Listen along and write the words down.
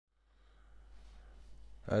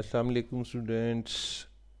अस्सलाम वालेकुम स्टूडेंट्स।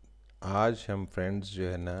 आज हम फ्रेंड्स जो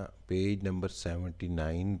है ना पेज नंबर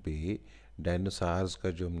 79 पे डायनासॉर्स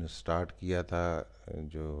का जो हमने स्टार्ट किया था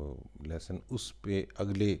जो लेसन उस पे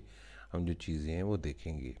अगले हम जो चीज़ें हैं वो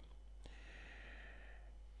देखेंगे।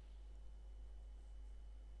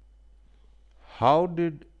 How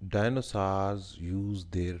did dinosaurs use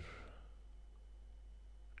their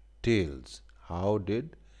tales? How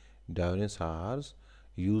did dinosaurs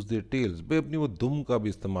use their tales? भाई अपनी वो दुम का भी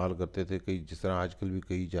इस्तेमाल करते थे। कई जिस तरह आजकल भी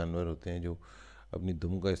कई जानवर होते हैं जो अपनी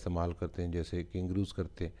दुम का इस्तेमाल करते हैं, जैसे कैंगरूज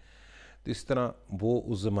करते हैं। तो इस तरह वो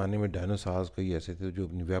उस ज़माने में डायनासॉर्स कई ऐसे थे जो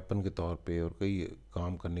अपनी वेपन के तौर पे और कई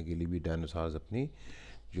काम करने के लिए भी डायनासॉर्स अपनी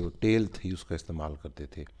जो टेल थी उसका इस्तेमाल करते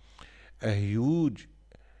थे। A huge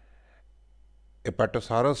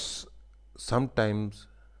Apatosaurus sometimes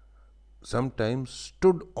sometimes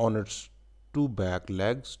stood on its two back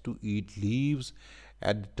legs to eat leaves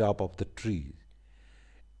at the top of the tree.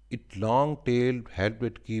 Its long tail helped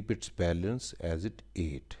it keep its balance as it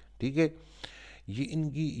ate. ठीक है, ये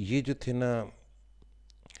इनकी ये जो थे ना,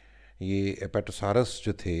 ये एपेटोसारस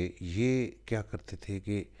जो थे, ये क्या करते थे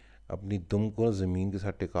कि अपनी दुम को ज़मीन के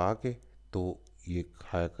साथ टिका के तो ये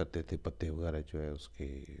खाया करते थे पत्ते वगैरह जो है उसके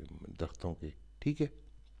दरख्तों के। ठीक है,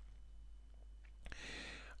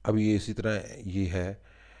 अब ये इसी तरह ये है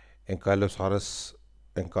एंकाइलोसारस।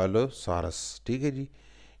 एंकाइलोसारस, ठीक है जी,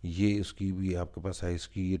 ये उसकी भी आपके पास है,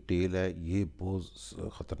 इसकी ये टेल है, ये बहुत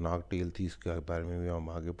ख़तरनाक टेल थी, इसके बारे में भी हम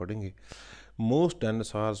आगे पढ़ेंगे। Most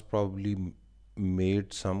dinosaurs probably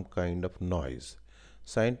made some kind of noise.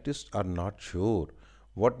 Scientists are not sure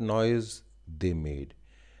what noise they made.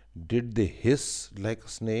 Did they hiss like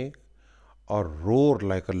a snake, or roar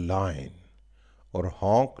like a lion, or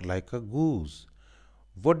honk like a goose?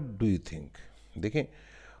 What do you think? देखें,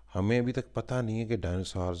 हमें अभी तक पता नहीं है कि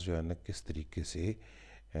dinosaurs जो है ना किस तरीके से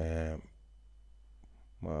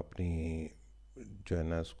अपनी जो है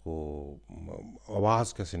ना उसको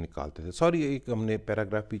आवाज़ कैसे निकालते थे। सॉरी, एक हमने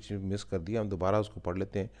पैराग्राफ पीछे मिस कर दिया, हम दोबारा उसको पढ़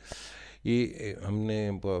लेते हैं। ये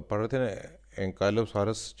हमने पढ़ रहे थे ना,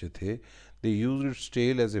 एंकाइलोसारस जो थे, दे use its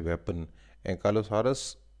tail as a weapon.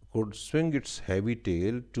 एंकाइलोसारस could swing its heavy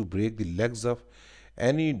tail to break the legs of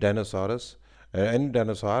any any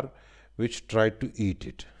dinosaur which tried to eat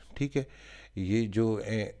it. ठीक है, ये जो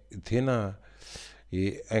थे ना,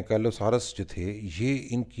 ये एंकाइलोसारस जो थे, ये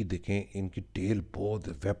इनकी देखें, इनकी टेल बहुत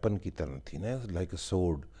वेपन की तरह थी ना, लाइक अ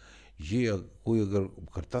सोर्ड। ये कोई अगर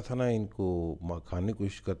करता था ना, इनको खाने की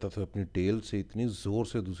कोशिश करता था, अपनी टेल से इतनी ज़ोर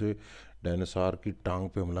से दूसरे डायनासोर की टांग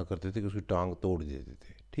पे हमला करते थे कि उसकी टांग तोड़ देते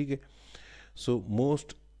थे। ठीक है, so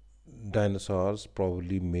most dinosaurs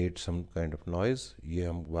probably made some kind of noise. ये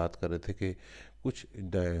हम बात कर रहे थे कि कुछ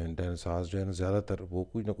डायनासोर्स जो है ना, ज़्यादातर वो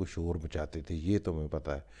कुछ ना कुछ शोर मचाते थे, ये तो हमें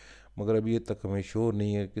पता है, मगर अभी ये तक हमें शोर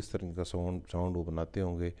नहीं है किस तरह का साउंड वो बनाते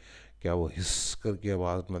होंगे। क्या वो हिस करके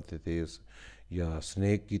आवाज़ बनाते थे, या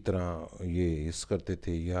स्नेक की तरह ये हिस करते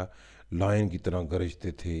थे, या लायन की तरह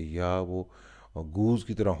गरजते थे, या वो गूज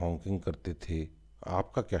की तरह हॉन्किंग करते थे?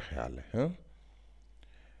 आपका क्या ख्याल है, हाँ?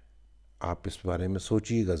 आप इस बारे में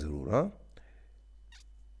सोचिएगा ज़रूर। हाँ,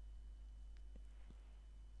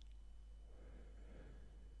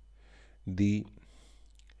 दी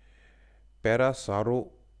पैरासारो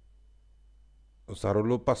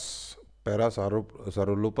सारोलोपस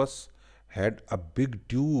पैरासारोलोपस had a big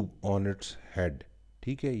tube on its head.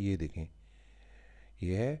 ठीक है, ये देखें,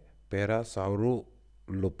 ये है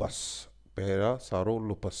पैरासारोलोपस।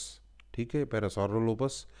 पैरासारोलोपस, ठीक है,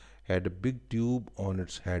 पैरासारोलोपस had a big tube on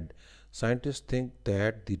its head. Scientists think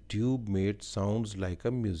that the tube made sounds like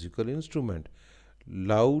a musical instrument,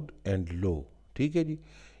 loud and low. ठीक है जी,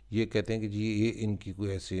 ये कहते हैं कि जी ये इनकी कोई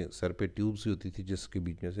ऐसे सर पे ट्यूब सी होती थी जिसके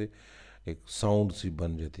बीच में से एक साउंड सी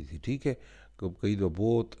बन जाती थी। ठीक है, कई तो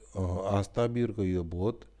बहुत आस्ता भी और कई तो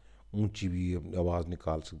बहुत ऊंची भी आवाज़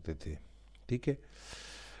निकाल सकते थे। ठीक है,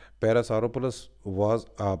 पैरासारोपोलस was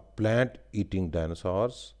a plant eating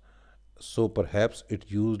dinosaurs, so perhaps it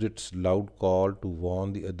used its loud call to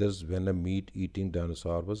warn the others when a meat eating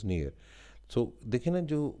dinosaur was near. सो देखिए ना,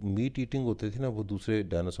 जो मीट ईटिंग होते थे ना, वो दूसरे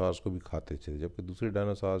डायनासॉर्स को भी खाते थे, जबकि दूसरे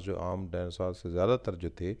डायनासॉर्स जो आम डायनासॉर से ज़्यादातर जो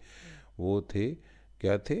थे वो थे,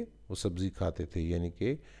 क्या थे, वो सब्ज़ी खाते थे, यानी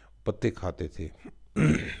कि पत्ते खाते थे।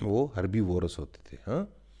 वो हर्बीवोरस होते थे। हाँ,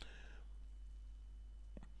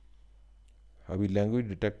 अभी लैंग्वेज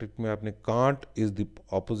डिटेक्टिव में आपने can't is the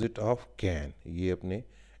opposite of can, ये अपने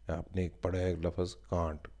आपने एक पढ़ा है लफ्ज़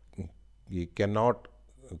कांट। ये कैन नॉट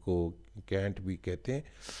को कैंट भी कहते हैं,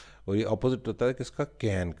 और ये ऑपोजिट होता है किसका,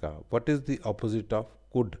 कैन का। What is the opposite of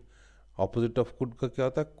could? Opposite of could का क्या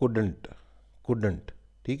होता है, कुडंट। कुडंट,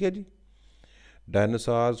 ठीक है जी।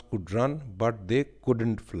 Dinosaurs could run but they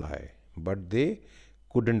couldn't fly, but they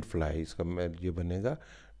couldn't fly, इसका ये बनेगा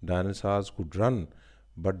dinosaurs could run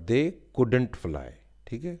but they couldn't fly,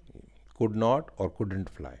 ठीक है, could not और couldn't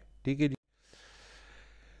fly, ठीक है जी।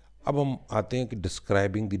 अब हम आते हैं कि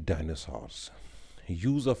describing the dinosaurs,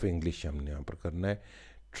 use of English हमने यहाँ पर करना है।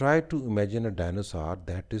 Try to imagine a dinosaur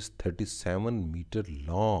that is 37 metre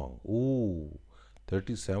long, O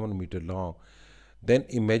 37 metre long, then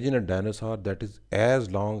imagine a dinosaur that is as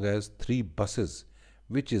long as 3 buses,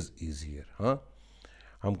 which is easier, हाँ,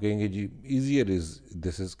 हम कहेंगे जी easier is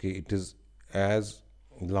this is कि it is as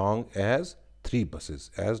long as 3 buses,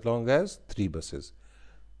 as long as 3 buses।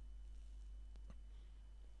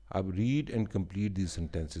 अब read and complete these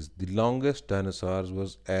sentences। The longest dinosaurs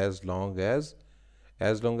was as long as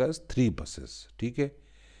 3 buses, ठीक है।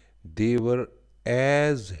 They were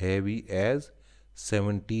as heavy as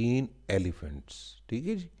 17 elephants, ठीक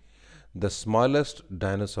है जी। The smallest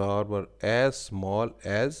dinosaur were as small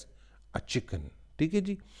as a chicken, ठीक है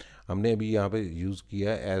जी। हमने अभी यहाँ पे यूज़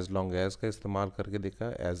किया as long as का इस्तेमाल करके देखा,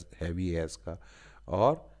 as heavy as का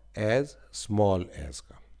और as small as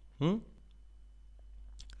का।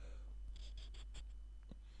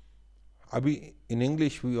 अभी in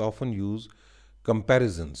English we often use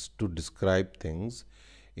comparisons to describe things।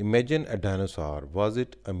 Imagine a dinosaur, was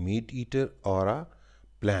it a meat eater or a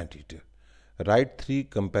plant eater? Write 3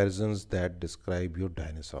 comparisons that describe your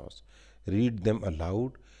dinosaurs, read them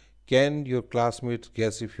aloud। Can your classmates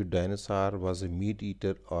guess if your dinosaur was a meat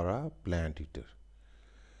eater or a plant eater?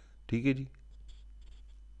 ठीक है जी।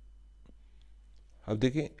 अब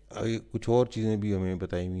देखें कुछ और चीज़ें भी हमें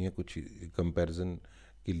बताई हुई हैं कुछ कंपैरिजन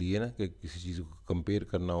के लिए ना, कि किसी चीज़ को कंपेयर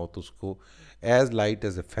करना हो तो उसको as light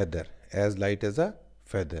as a feather, as light as a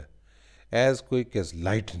feather, as quick as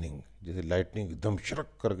lightning, जैसे लाइटनिंग एकदम शरक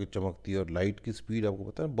करके चमकती है और लाइट की स्पीड आपको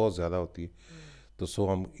पता है बहुत ज़्यादा होती है, तो सो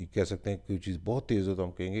हम कह सकते हैं कोई चीज़ बहुत तेज़ हो तो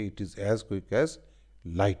हम कहेंगे it is as quick as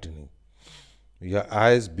lightning. या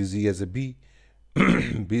as busy as A B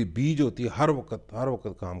जो होती है हर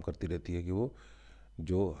वक्त काम करती रहती है कि वो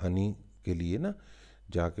जो हनी के लिए ना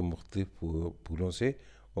जाके मुख्तलिफ फूलों से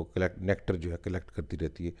वो कलेक्ट नेक्टर जो है कलेक्ट करती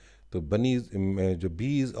रहती है। तो बनी जो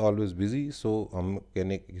बी इज़ ऑलवेज बिजी, सो हम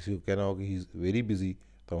कहने किसी को कहना हो कि ही इज़ वेरी बिजी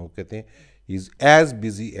तो हम कहते हैं he is as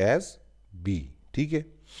busy as B, ठीक है।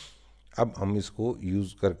 अब हम इसको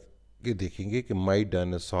यूज़ करके देखेंगे कि माई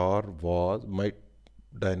dinosaur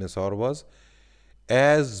was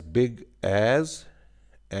as big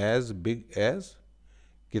as,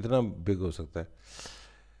 कितना बिग हो सकता है,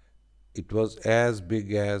 it was as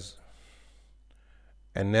big as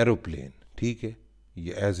an aeroplane, ठीक है,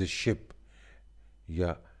 या एज ए शिप,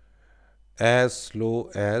 या as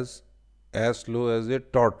slow as a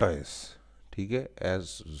tortoise, ठीक है।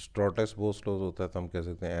 एज टॉर्टाइस बहुत स्लो होता है तो हम कह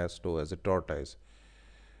सकते हैं as slow as a tortoise,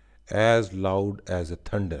 as loud as a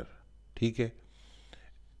thunder, ठीक है,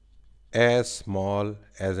 as small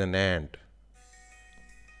as an ant.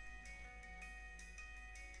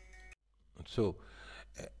 So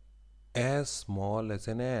as small as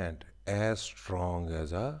an ant, as strong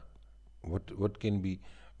as a what can be a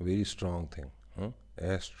very strong thing, huh?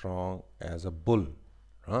 As strong as a bull,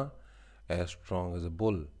 huh? As strong as a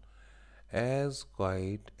bull, as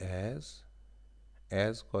quiet as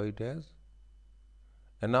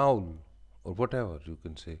an owl, or whatever you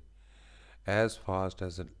can say, as fast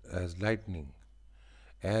as lightning,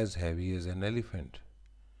 as heavy as an elephant,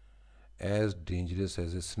 as dangerous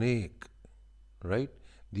as a snake, right?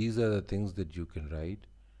 These are the things that you can write,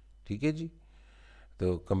 ठीक है जी।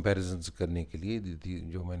 तो comparisons करने के लिए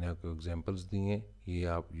जो मैंने आपको examples दिए हैं ये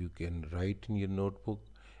आप you can write in your notebook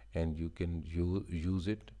and you can use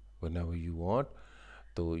it whenever you want.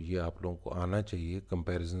 तो ये आप लोगों को आना चाहिए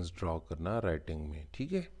कंपैरिजन्स ड्रॉ करना राइटिंग में,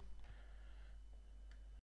 ठीक है।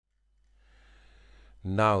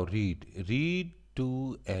 Now read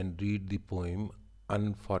to and read the poem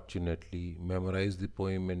unfortunately, memorize the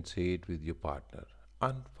poem and say it with your partner।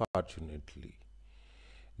 Unfortunately,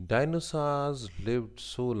 dinosaurs lived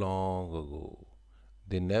so long ago,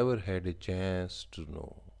 they never had a chance to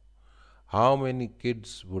know how many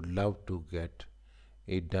kids would love to get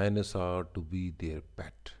a dinosaur to be their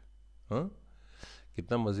pet। हाँ,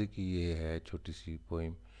 कितना मज़े की ये है छोटी सी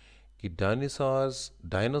poem कि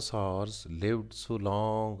dinosaurs lived so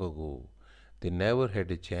long ago, they never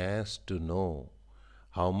had a chance to know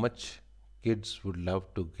how much kids would love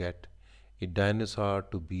to get a dinosaur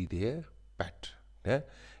to be their pet। है,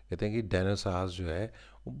 कहते हैं कि डायनासॉर्स जो है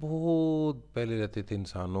वो बहुत पहले रहते थे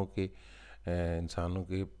इंसानों के इंसान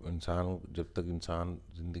जब तक इंसान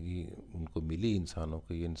ज़िंदगी उनको मिली, इंसानों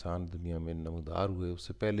को, ये इंसान दुनिया में नमूदार हुए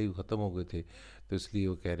उससे पहले ही ख़त्म हो गए थे। तो इसलिए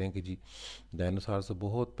वो कह रहे हैं कि जी डायनासोर तो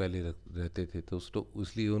बहुत पहले रहते थे, तो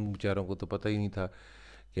इसलिए उन बेचारों को तो पता ही नहीं था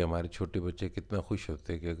कि हमारे छोटे बच्चे कितना खुश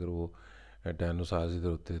होते कि अगर वो डायनासोर इधर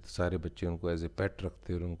होते, तो सारे बच्चे उनको एज ए पेट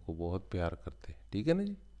रखते और उनको बहुत प्यार करते। ठीक है ना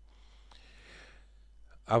जी।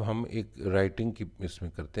 अब हम एक राइटिंग की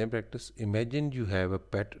इसमें करते हैं practice. Imagine you have a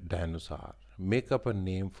pet dinosaur, make up a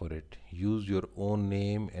name for it, use your own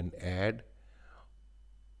name and add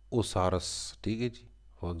ओसारस। ठीक है जी।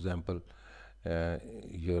 For example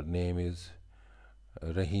your name is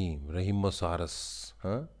रहीमोसारस।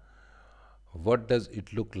 हाँ, what does it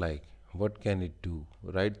look like, what can it do,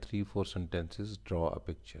 write 3-4 sentences, draw a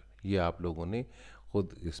picture। ये आप लोगों ने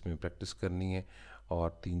खुद इसमें practice करनी है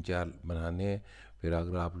और 3-4 बनाने हैं। फिर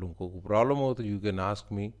अगर आप लोगों को प्रॉब्लम हो तो यू कैन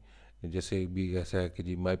आस्क मी। जैसे भी ऐसा है कि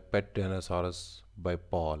जी माई पेट डायनासोरस बाय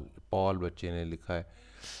पॉल, पॉल बच्चे ने लिखा है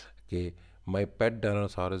कि माई पेट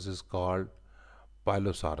डायनासोरस इज़ कॉल्ड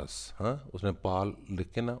पाइलोसारस। हाँ, उसने पॉल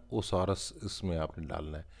लिख के ना ओसारस इसमें आपने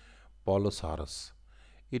डालना है, पोलोसारस।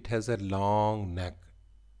 It has a long neck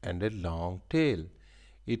and a long tail.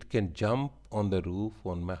 It can jump on the roof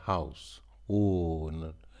on my house. Oh,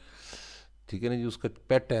 न, ठीक है ना जी। उसका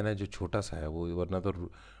पेट है ना जो छोटा सा है वो, वरना तो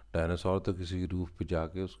डायनासोर तो किसी रूफ पे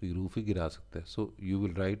जाके उसकी रूफ ही गिरा सकता है। So you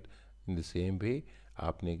will write in the same way,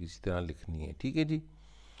 आपने किसी तरह लिखनी है। ठीक है जी।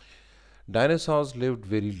 Dinosaurs lived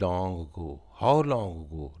very long ago. How long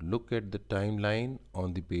ago? Look at the timeline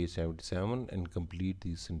on the page 77 and complete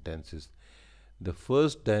these sentences. The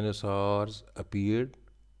first dinosaurs appeared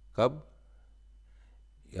कब?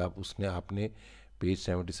 आप उसने आपने पेज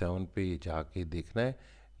 77 पे जाके देखना है,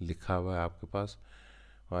 लिखा हुआ है आपके पास,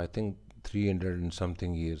 I think 300 and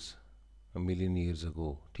something years, a million years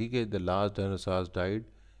ago। ठीक है। द लास्ट डायनासोर्स डाइड,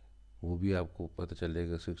 वो भी आपको पता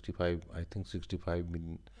चलेगा 65, I think 65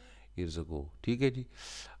 million years ago. ठीक है जी।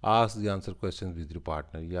 Ask the answer question with your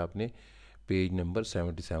partner, ये आपने पेज नंबर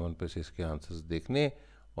 77 पे से इसके आंसर्स देखने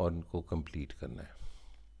और इनको कंप्लीट करना है।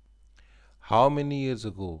 How many years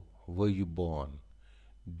ago were you born,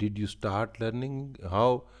 did you start learning,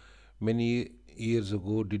 how many years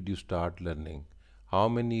ago did you start learning, how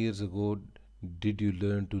many years ago did you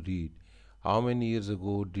learn to read, how many years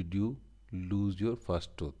ago did you lose your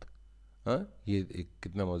first tooth. हाँ, ये एक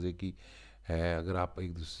कितना मज़े की है। अगर आप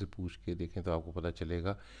एक दूसरे से पूछ के देखें तो आपको पता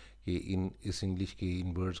चलेगा कि इस इंग्लिश के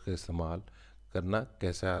इन वर्ड्स का इस्तेमाल करना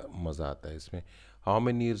कैसा मज़ा आता है इसमें। How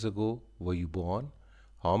many years ago were you born,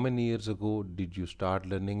 how many years ago did you start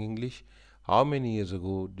learning English, how many years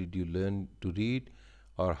ago did you learn to read,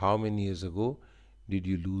 और how many years ago did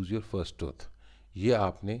you lose your first tooth. ये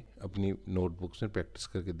आपने अपनी notebooks में practice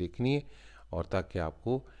करके देखनी है, और ताकि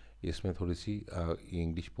आपको इसमें थोड़ी सी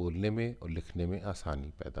इंग्लिश बोलने में और लिखने में आसानी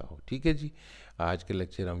पैदा हो। ठीक है जी। आज के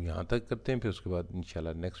लेक्चर हम यहाँ तक करते हैं, फिर उसके बाद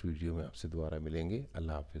इंशाल्लाह नेक्स्ट वीडियो में आपसे दोबारा मिलेंगे।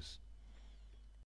 अल्लाह हाफिज़।